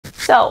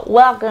So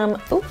welcome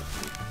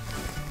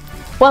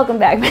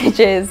back,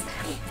 bitches.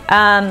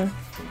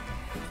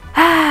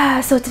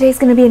 So today's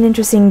gonna be an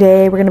interesting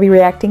day. We're gonna be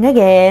reacting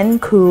again.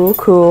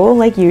 Cool,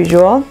 like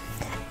usual.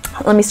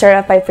 Let me start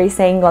off by first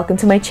saying welcome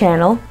to my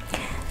channel.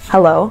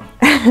 Hello.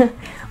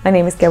 My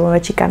name is Karol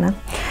Chicana.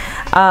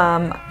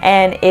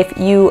 And if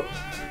you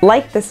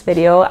like this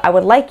video, I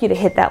would like you to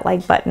hit that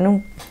like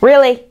button.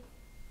 Really?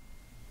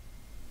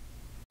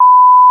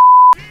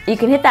 You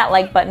can hit that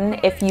like button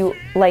if you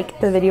like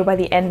the video by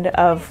the end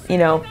of, you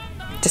know,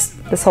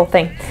 just this whole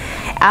thing.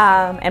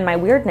 And my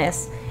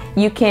weirdness,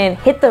 you can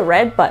hit the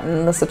red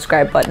button, the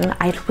subscribe button.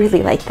 I'd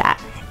really like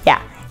that.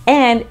 Yeah.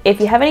 And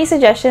if you have any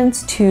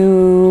suggestions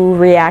to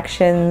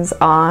reactions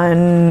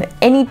on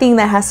anything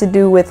that has to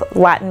do with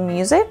Latin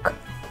music,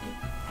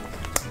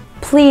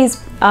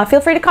 please feel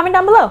free to comment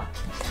down below.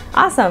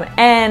 Awesome.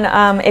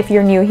 And if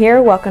you're new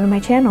here, welcome to my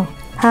channel.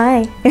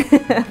 Hi.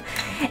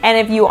 And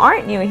if you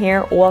aren't new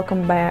here,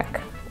 welcome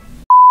back.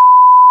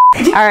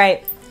 All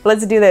right,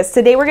 let's do this.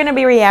 Today we're gonna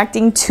be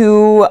reacting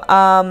to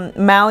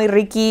Mau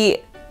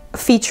Ricky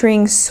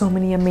featuring so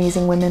many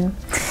amazing women.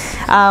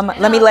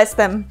 Let me list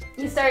them.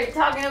 You start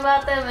talking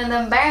about them and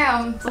then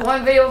bam, it's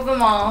one video of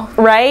them all.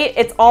 Right?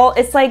 It's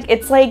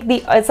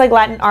like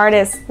Latin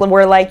artists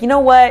were like, you know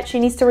what? She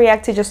needs to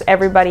react to just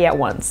everybody at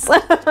once.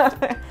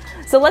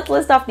 So let's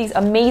list off these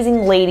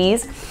amazing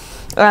ladies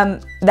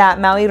that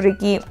Mau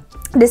Ricky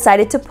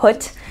decided to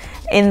put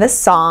in the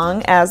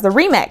song as the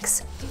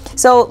remix.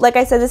 So like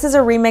I said, this is a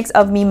remix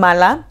of Mi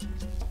Mala.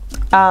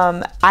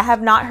 I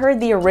have not heard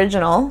the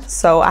original,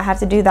 so I have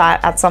to do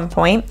that at some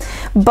point.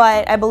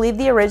 But I believe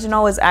the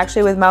original was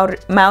actually with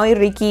Mau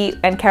Ricky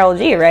and Karol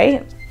G,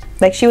 right?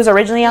 Like she was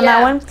originally on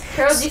that one.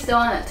 Karol G's still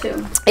on it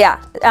too. Yeah,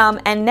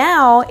 and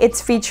now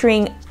it's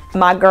featuring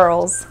my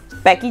girls,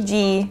 Becky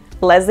G,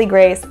 Leslie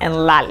Grace,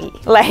 and Lali.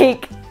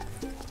 Like,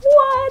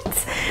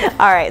 what?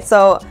 All right,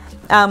 so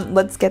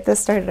let's get this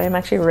started. I'm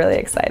actually really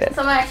excited.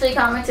 Someone actually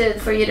commented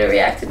for you to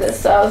react to this,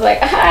 so I was like,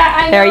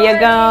 I know. There you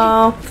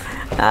go.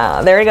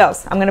 There it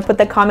goes. I'm gonna put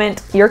the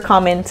comment, your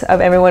comment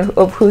of everyone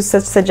who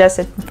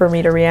suggested for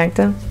me to react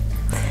to,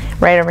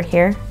 right over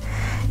here.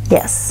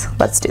 Yes,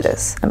 let's do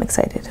this. I'm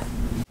excited.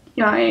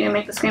 You want me to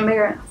make the screen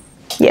bigger?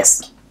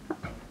 Yes.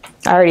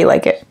 I already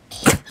like it.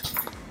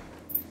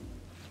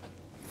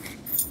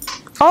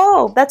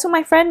 Oh, that's who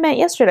my friend met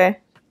yesterday.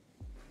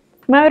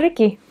 Mau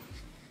Ricky.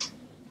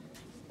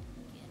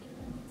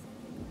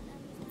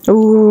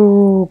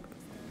 Ooh.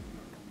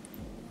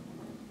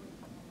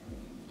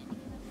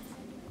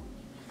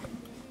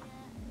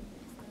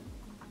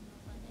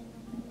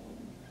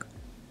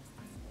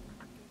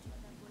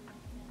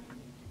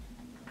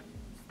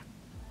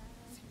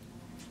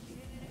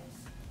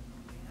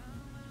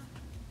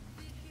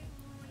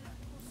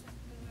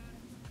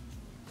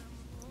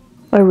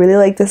 I really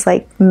like this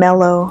like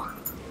mellow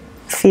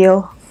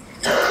feel.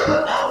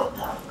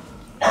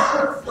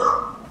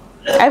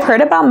 I've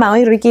heard about Mau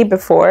Ricky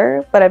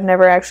before, but I've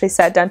never actually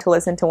sat down to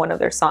listen to one of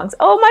their songs.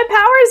 Oh, my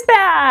power's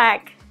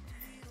back!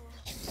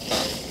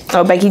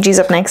 Oh, Becky G's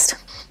up next.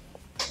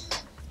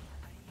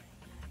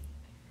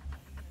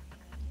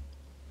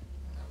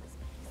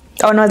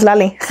 Oh no, it's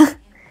Lali.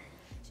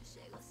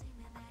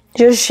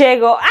 Yo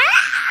llego.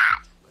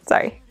 Ah!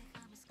 Sorry.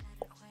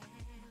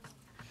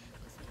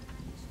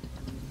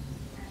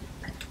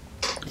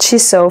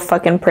 She's so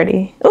fucking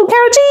pretty. Oh,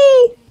 Karol G!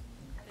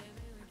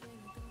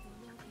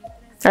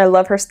 I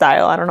love her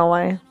style. I don't know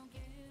why.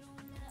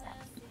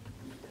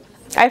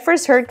 I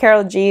first heard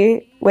Karol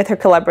G with her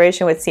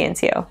collaboration with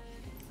CNTO.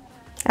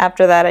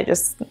 After that, I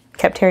just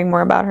kept hearing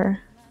more about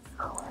her.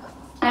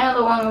 I know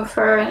the one with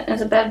her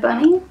is a Bad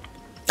Bunny.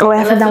 Oh, I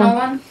have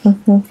that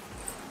one.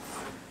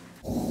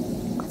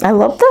 I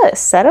love the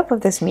setup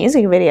of this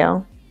music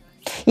video.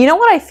 You know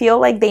what I feel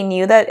like they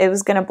knew that it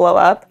was gonna blow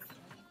up?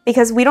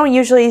 Because we don't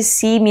usually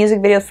see music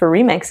videos for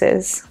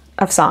remixes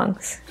of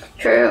songs.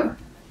 True.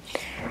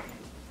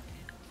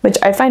 Which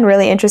I find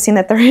really interesting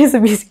that there is a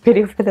music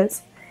video for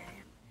this.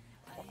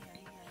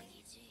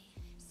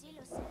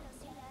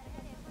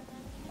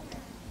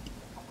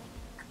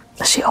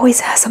 She always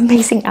has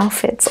amazing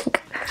outfits.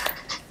 Like,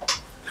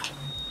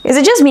 is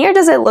it just me or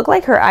does it look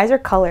like her eyes are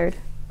colored?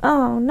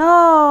 Oh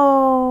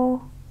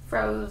no.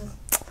 Froze.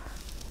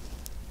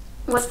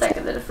 What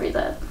second did it freeze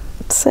at?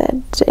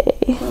 Sad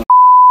day.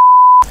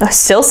 Oh,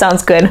 still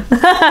sounds good.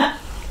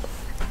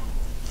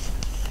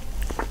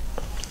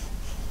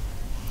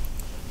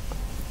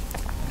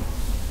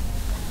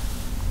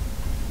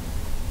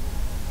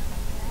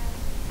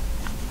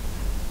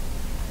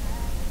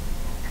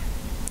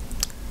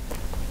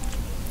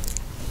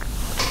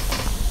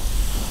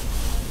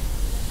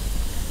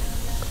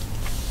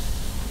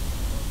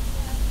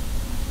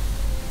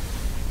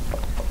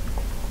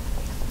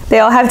 They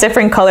all have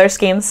different color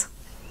schemes.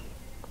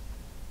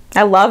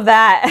 I love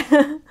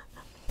that.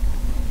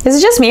 Is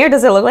it just me or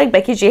does it look like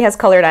Becky G has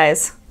colored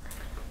eyes?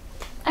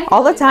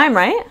 All the time,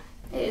 right?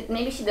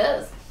 Maybe she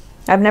does.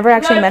 I've never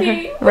actually met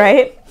her,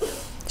 right?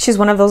 She's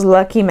one of those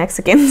lucky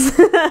Mexicans.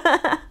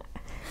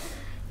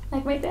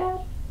 Like my dad.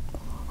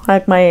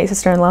 like my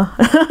sister-in-law.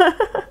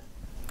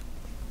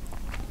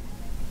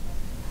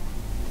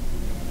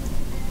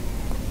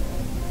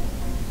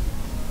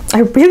 I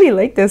really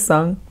like this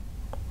song.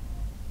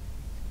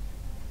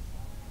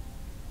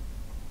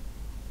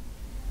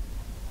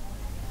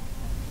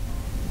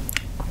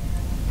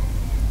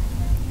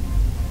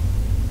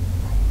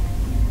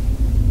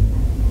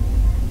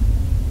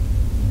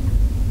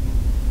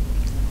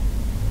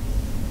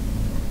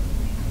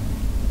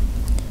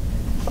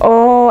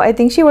 Oh, I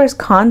think she wears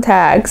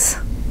contacts.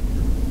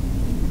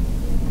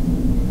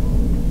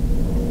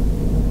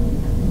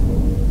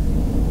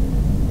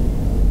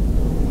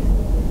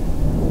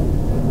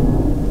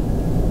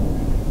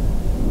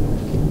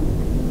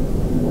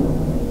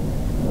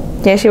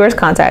 Yeah, she wears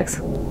contacts.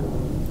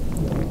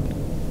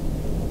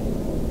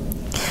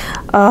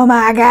 Oh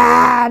my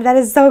god, that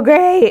is so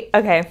great.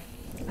 Okay,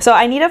 so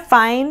I need to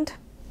find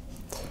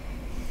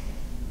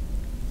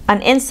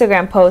an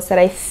Instagram post that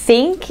I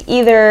think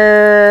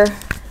either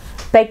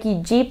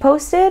Becky G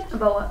posted.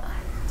 About what?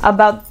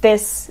 About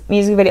this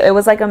music video. It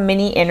was like a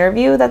mini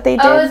interview that they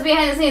did. Oh, it was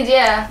behind the scenes,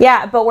 yeah.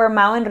 Yeah, but where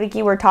Mao and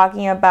Ricky were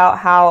talking about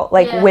how,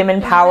 like, Yeah. women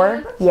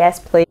power. Yes,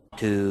 please.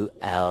 2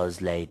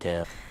 hours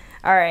later.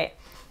 All right.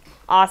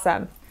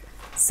 Awesome.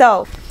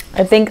 So,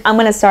 I think I'm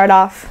going to start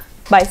off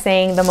by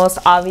saying the most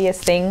obvious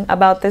thing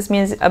about this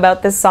music,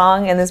 about this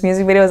song and this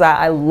music video is that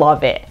I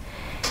love it.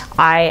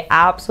 I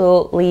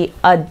absolutely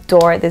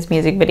adore this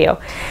music video.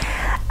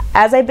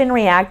 As I've been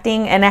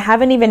reacting, and I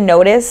haven't even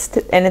noticed,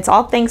 and it's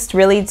all thanks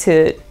really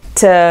to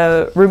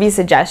Ruby's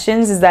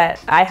suggestions, is that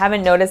I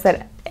haven't noticed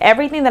that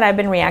everything that I've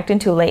been reacting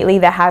to lately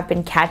that have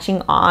been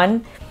catching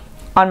on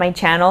my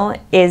channel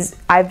is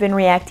I've been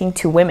reacting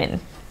to women,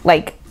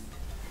 like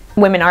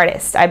women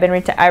artists. I've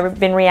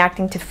been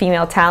reacting to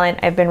female talent.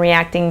 I've been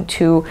reacting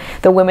to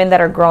the women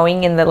that are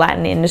growing in the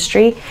Latin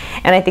industry,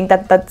 and I think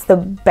that that's the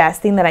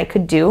best thing that I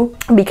could do,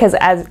 because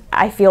as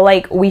I feel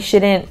like we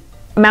shouldn't.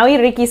 Maui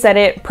Ricky said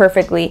it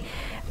perfectly.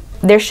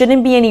 There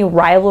shouldn't be any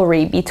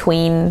rivalry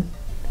between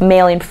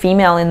male and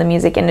female in the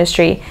music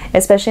industry,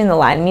 especially in the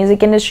Latin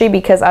music industry,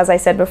 because as I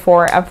said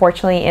before,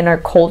 unfortunately in our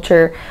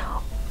culture,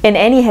 in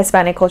any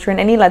Hispanic culture, in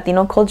any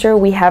Latino culture,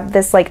 we have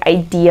this like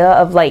idea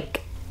of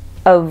like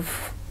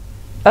of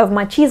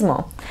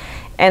machismo,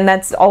 and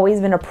that's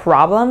always been a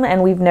problem,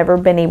 and we've never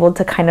been able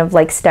to kind of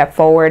like step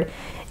forward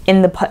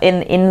in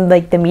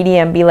like the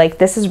media and be like,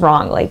 this is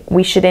wrong, like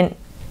we shouldn't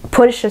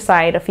push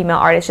aside a female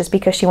artist just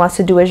because she wants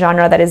to do a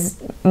genre that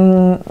is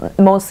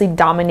mostly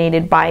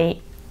dominated by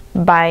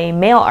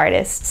male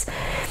artists.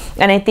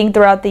 And I think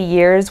throughout the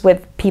years,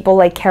 with people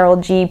like Karol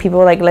G,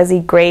 people like Leslie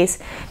Grace,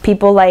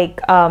 people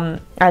like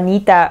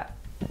Anita,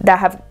 that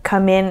have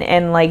come in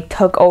and like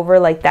took over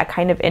like that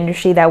kind of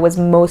industry that was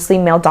mostly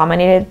male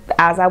dominated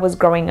as I was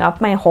growing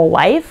up my whole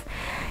life,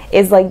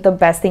 is like the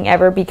best thing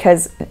ever,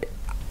 because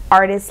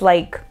artists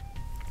like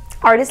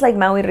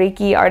Maui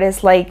Ricky,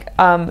 artists like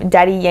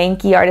Daddy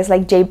Yankee, artists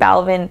like J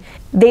Balvin,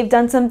 they've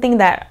done something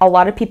that a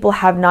lot of people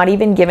have not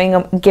even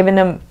given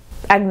them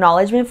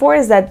acknowledgement for,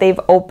 is that they've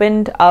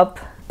opened up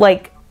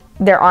like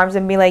their arms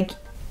and be like,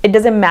 it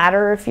doesn't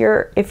matter if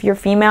you're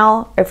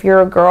female, if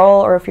you're a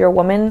girl, or if you're a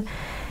woman,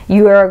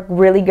 you are a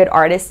really good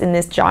artist in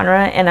this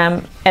genre, and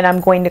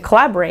I'm going to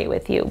collaborate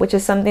with you, which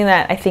is something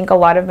that I think a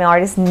lot of male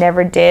artists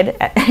never did.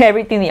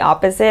 Everything the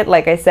opposite.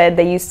 Like I said,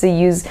 they used to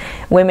use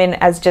women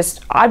as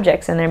just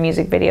objects in their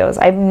music videos.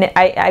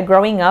 I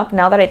growing up,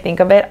 now that I think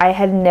of it, I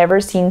had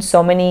never seen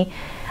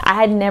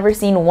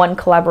one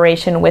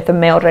collaboration with a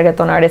male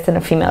reggaeton artist and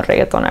a female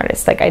reggaeton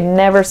artist. Like I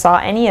never saw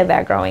any of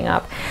that growing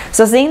up.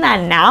 So seeing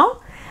that now,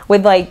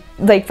 with like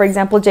for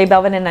example, J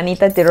Balvin and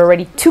Anita did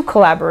already 2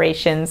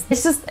 collaborations.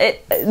 It's just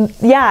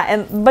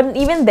yeah, but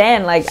even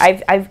then, like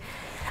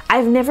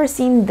I've never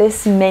seen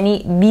this many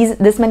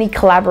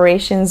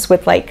collaborations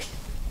with like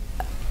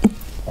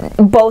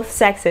both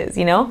sexes,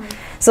 you know.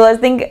 So I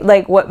think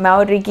like what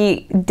Maui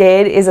Ricky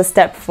did is a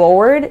step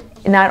forward,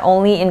 not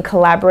only in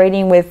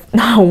collaborating with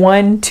not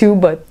 1, 2,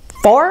 but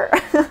 4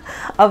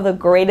 of the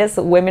greatest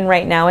women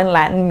right now in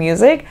Latin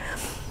music.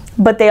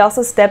 But they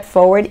also stepped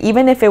forward,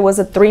 even if it was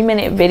a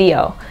 3-minute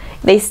video.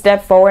 They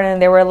stepped forward and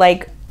they were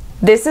like,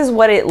 this is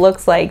what it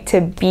looks like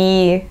to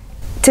be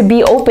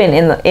open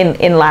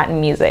in Latin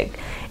music,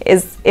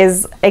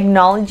 is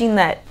acknowledging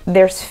that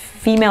there's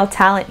female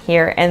talent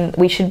here and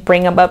we should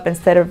bring them up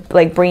instead of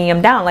like bringing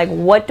them down. Like,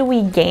 what do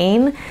we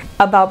gain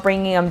about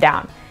bringing them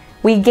down?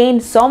 We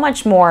gain so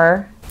much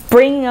more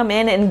bringing them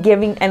in and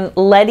giving and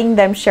letting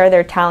them share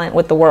their talent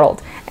with the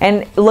world.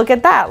 And look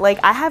at that, like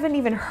I haven't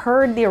even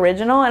heard the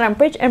original, and I'm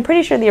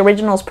pretty sure the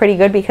original is pretty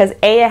good, because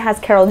it has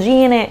Karol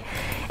G in it,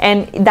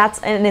 and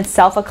that's in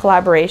itself a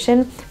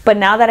collaboration. But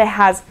now that it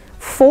has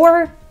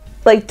 3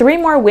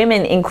 more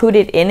women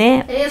included in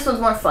it, this one's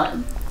more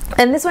fun.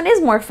 And this one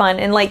is more fun,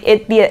 and like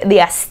the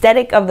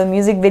aesthetic of the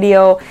music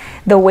video,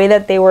 the way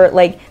that they were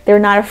like, they're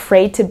not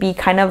afraid to be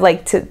kind of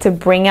like to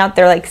bring out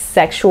their like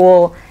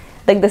sexual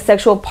like the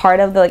sexual part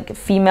of the like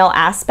female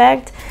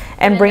aspect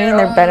and bringing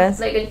their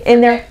benefits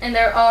in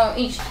their own,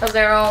 each of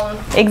their own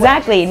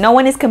exactly ways. No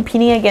one is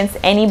competing against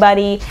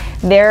anybody.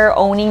 They're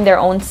owning their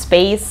own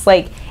space.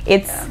 Like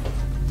it's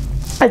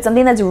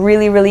something that's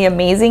really, really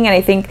amazing. And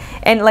I think,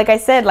 and like I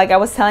said, like I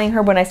was telling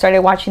her when I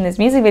started watching this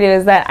music video,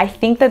 is that I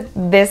think that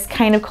this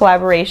kind of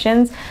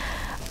collaborations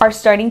are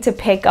starting to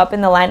pick up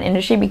in the Latin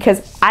industry,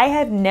 because I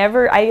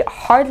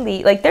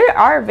hardly, like there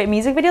are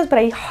music videos, but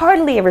I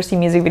hardly ever see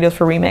music videos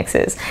for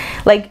remixes.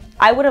 Like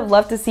I would have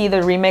loved to see the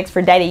remix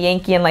for Daddy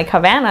Yankee and like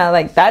Havana,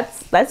 like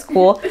that's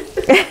cool.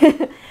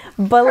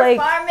 But like,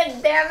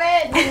 Performance,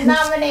 damn it,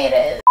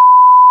 nominated.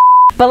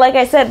 But like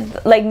I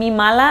said, like Mi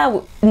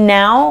Mala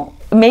now,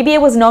 maybe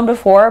it was known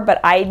before, but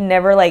I'd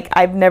never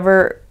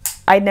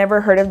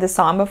heard of this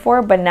song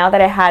before. But now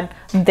that I had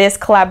this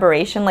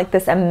collaboration, like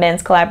this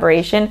immense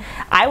collaboration,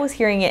 I was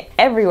hearing it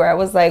everywhere. I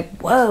was like,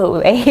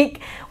 whoa,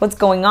 like what's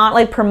going on?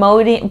 Like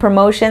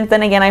promotions.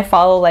 Then again, I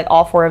follow like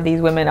all 4 of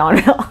these women on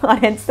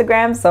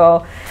Instagram.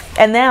 So,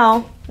 and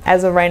now,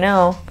 as of right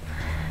now,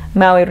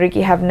 Mau and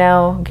Ricky have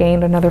now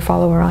gained another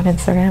follower on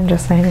Instagram,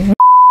 just saying.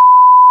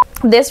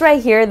 This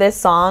right here, this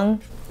song,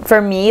 for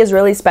me is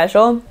really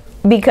special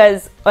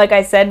because, like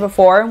I said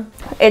before,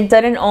 it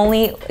doesn't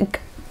only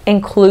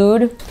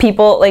include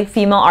people, like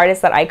female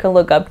artists that I can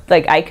look up,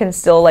 like I can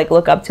still like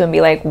look up to and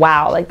be like,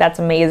 wow, like that's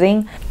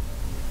amazing.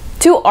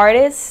 2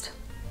 artists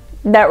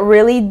that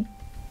really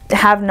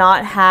have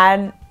not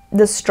had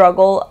the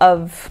struggle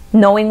of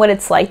knowing what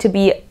it's like to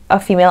be a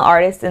female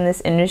artist in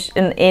this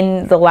industry,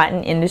 in the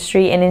Latin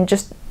industry, and in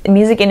just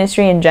music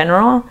industry in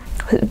general,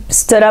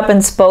 stood up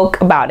and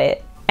spoke about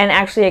it and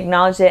actually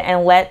acknowledged it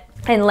and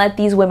let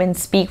these women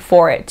speak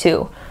for it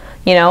too,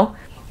 you know.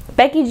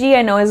 Becky G,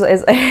 I know,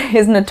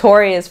 is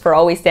notorious for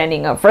always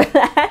standing up for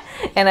that,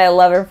 and I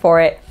love her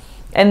for it.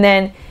 And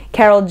then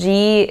Karol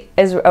G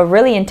is a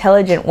really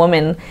intelligent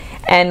woman,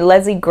 and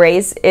Leslie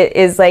Grace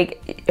is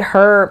like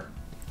her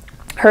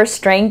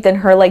strength and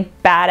her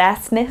like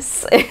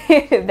badassness,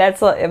 if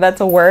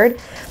that's a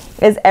word,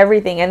 is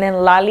everything. And then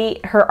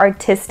Lali, her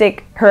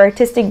artistic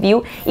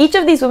view. Each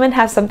of these women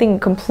have something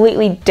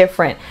completely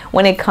different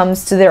when it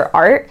comes to their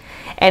art,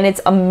 and it's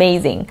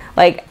amazing.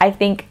 Like I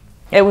think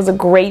it was a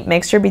great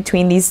mixture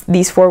between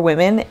these 4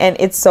 women, and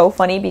it's so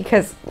funny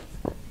because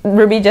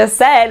Ruby just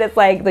said, it's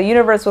like the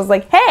universe was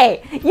like,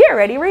 hey, you're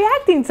already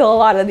reacting to a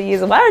lot of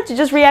these, why don't you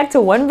just react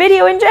to one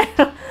video in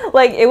general?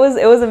 Like it was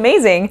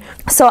amazing.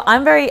 So I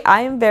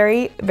am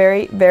very,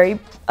 very, very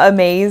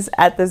amazed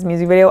at this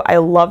music video. I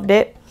loved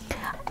it,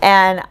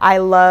 and I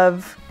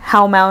love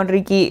how Mau and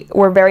Ricky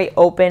were very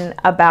open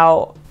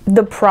about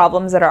the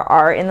problems that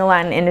are in the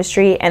Latin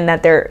industry, and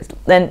that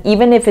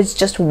even if it's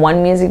just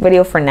one music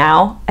video for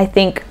now, I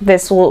think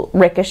this will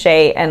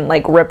ricochet and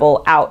like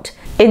ripple out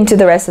into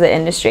the rest of the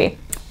industry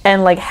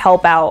and like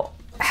help out.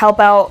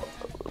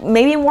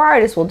 Maybe more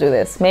artists will do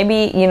this.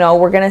 Maybe, you know,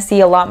 we're gonna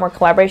see a lot more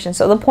collaboration.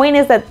 So the point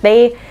is that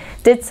they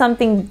did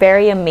something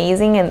very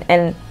amazing,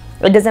 and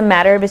it doesn't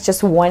matter if it's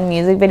just one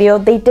music video,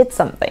 they did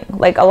something.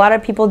 Like a lot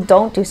of people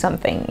don't do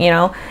something, you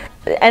know.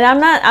 And I'm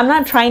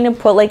not trying to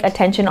put like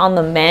attention on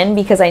the men,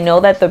 because I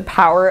know that the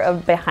power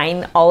of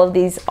behind all of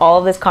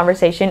this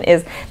conversation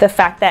is the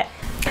fact that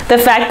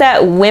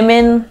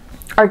women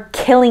are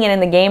killing it in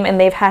the game, and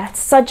they've had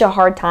such a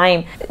hard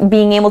time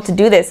being able to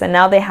do this, and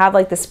now they have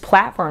like this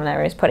platform that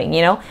everyone's putting,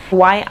 you know.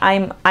 Why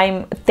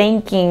I'm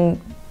thanking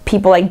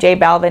people like J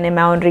Balvin and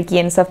Mau and Ricky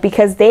and stuff,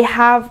 because they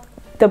have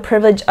the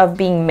privilege of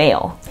being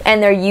male,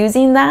 and they're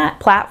using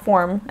that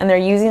platform and they're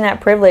using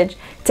that privilege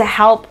to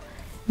help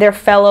their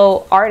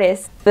fellow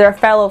artists, their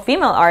fellow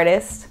female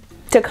artists,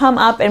 to come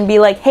up and be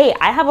like, hey,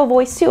 I have a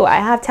voice too, I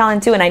have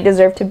talent too, and I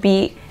deserve to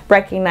be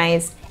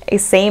recognized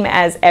same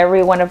as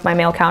every one of my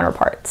male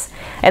counterparts.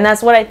 And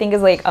that's what I think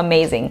is like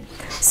amazing.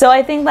 So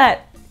I think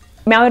that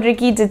Mau and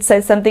Ricky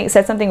said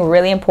something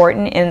really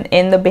important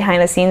in the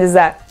behind the scenes, is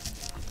that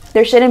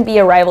there shouldn't be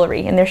a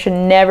rivalry, and there should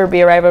never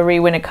be a rivalry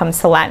when it comes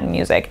to Latin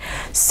music.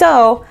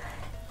 So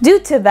due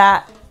to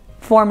that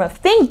form of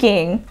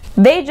thinking,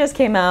 they just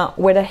came out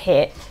with a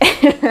hit.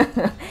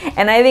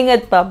 And I think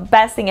it's the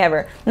best thing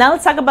ever. Now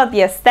let's talk about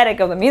the aesthetic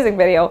of the music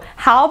video.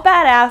 How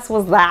badass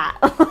was that?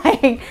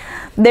 Like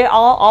they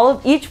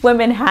each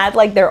woman had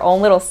like their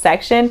own little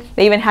section.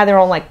 They even had their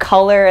own like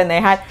color, and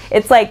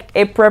it's like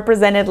it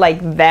represented like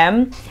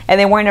them, and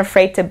they weren't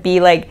afraid to be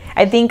like,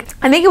 I think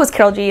it was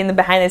Karol G in the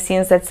behind the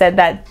scenes that said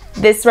that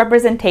this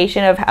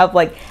representation of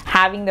like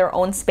having their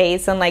own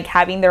space and like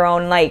having their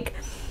own like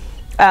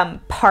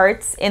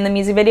parts in the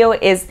music video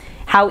is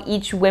how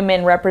each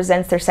woman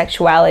represents their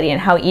sexuality,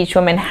 and how each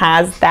woman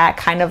has that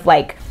kind of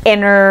like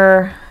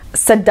inner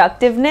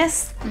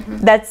seductiveness.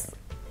 That's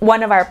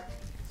one of our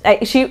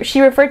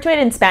she referred to it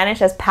in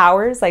Spanish as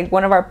powers. Like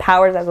one of our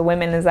powers as a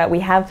woman is that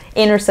we have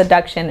inner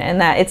seduction, and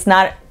that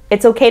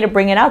it's okay to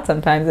bring it out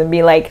sometimes and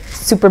be like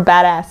super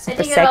badass,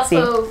 super sexy.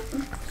 It also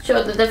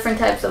showed the different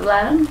types of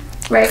Latin,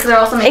 right? Because they're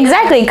all something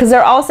exactly, because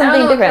they're all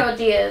something different. Karol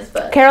G is,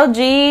 but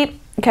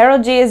Karol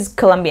G is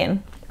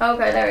Colombian.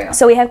 Okay, there we go.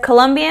 So we have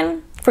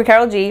Colombian, for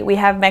Karol G. We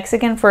have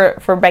Mexican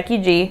for Becky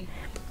G.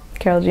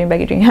 Karol G and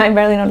Becky G. I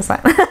barely noticed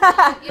that.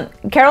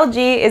 Karol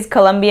G is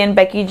Colombian,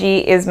 Becky G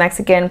is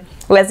Mexican,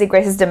 Leslie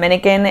Grace is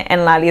Dominican,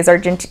 and Lali is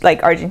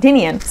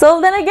Argentinian. So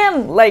then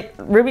again, like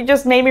Ruby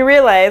just made me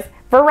realize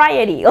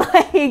variety.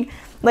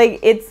 Like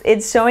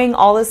it's showing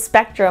all the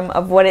spectrum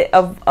of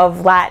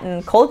of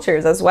Latin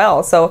cultures as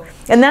well. So,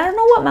 and I don't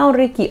know what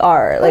Mauriki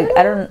are. Like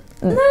I don't.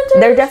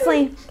 They're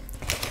definitely.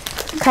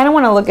 Kind of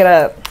want to look it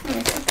up.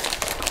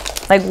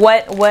 Like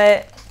what?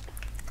 Where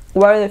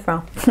are they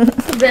from?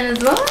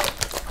 Venezuela.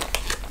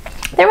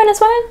 They're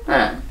Venezuelan?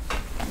 Huh.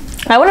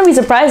 I wouldn't be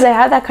surprised they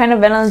have that kind of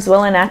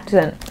Venezuelan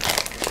accent.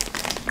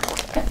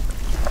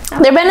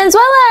 They're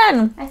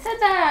Venezuelan! I said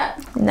that.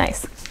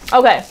 Nice.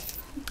 Okay.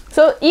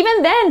 So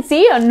even then,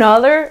 see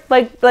another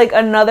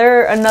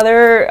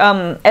another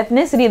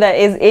ethnicity that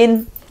is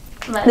in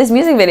this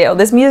music video.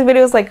 This music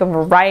video is like a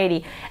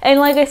variety.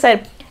 And like I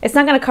said, it's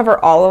not gonna cover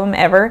all of them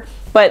ever,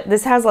 but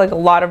this has like a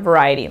lot of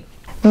variety.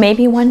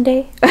 Maybe one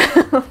day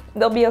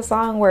there'll be a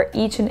song where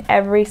each and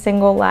every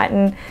single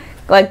Latin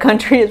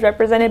country is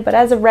represented, but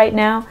as of right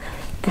now,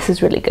 this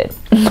is really good.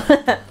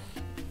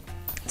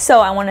 So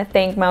I want to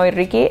thank Maui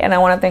Ricky, and I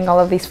want to thank all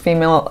of these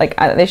female,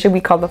 they should be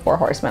called the 4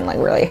 horsemen, like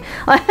really.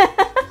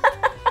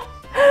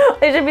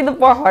 They should be the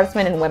 4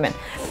 horsemen and women.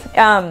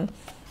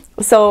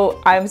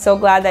 So I'm so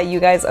glad that you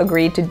guys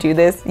agreed to do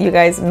this. You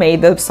guys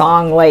made the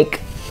song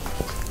like,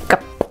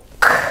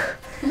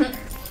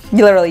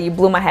 literally, you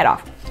blew my head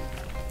off.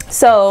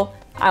 So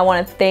I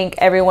want to thank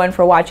everyone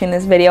for watching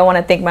this video. I want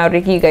to thank Maui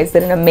Ricky. You guys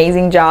did an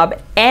amazing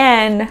job,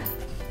 and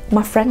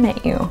my friend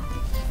met you.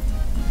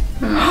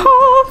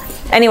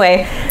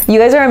 Anyway, you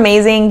guys are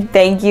amazing.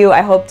 Thank you.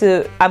 I hope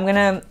to. I'm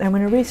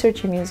gonna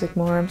research your music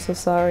more. I'm so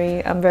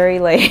sorry. I'm very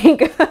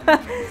like.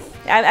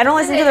 I don't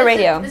listen to the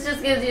radio. This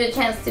just gives you a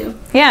chance to.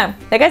 Yeah,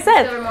 like I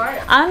said,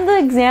 I'm the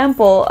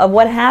example of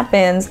what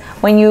happens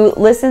when you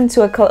listen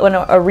to a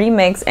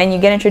remix and you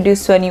get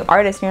introduced to a new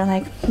artist, and you're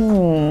like,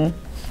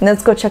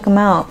 let's go check them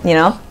out. You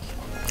know.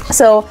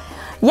 So.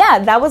 Yeah,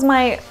 that was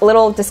my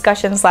little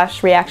discussion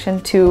 /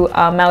 reaction to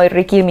Maui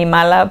Ricky Mi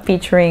Mala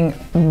featuring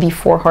the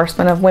 4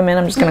 horsemen of women.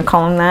 I'm just gonna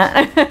call them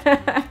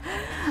that.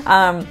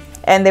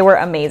 And they were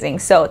amazing.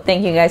 So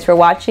thank you guys for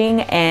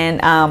watching,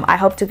 and I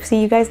hope to see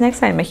you guys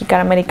next time.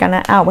 Mexicana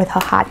Americana out with her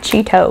hot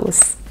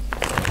Cheetos.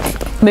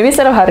 Maybe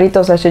instead of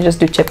jarritos, I should just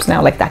do chips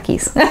now, like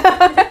Takis.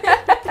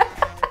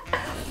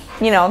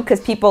 You know, because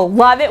people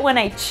love it when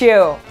I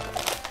chew.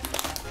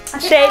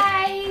 Okay, Shake.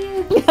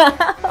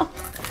 bye.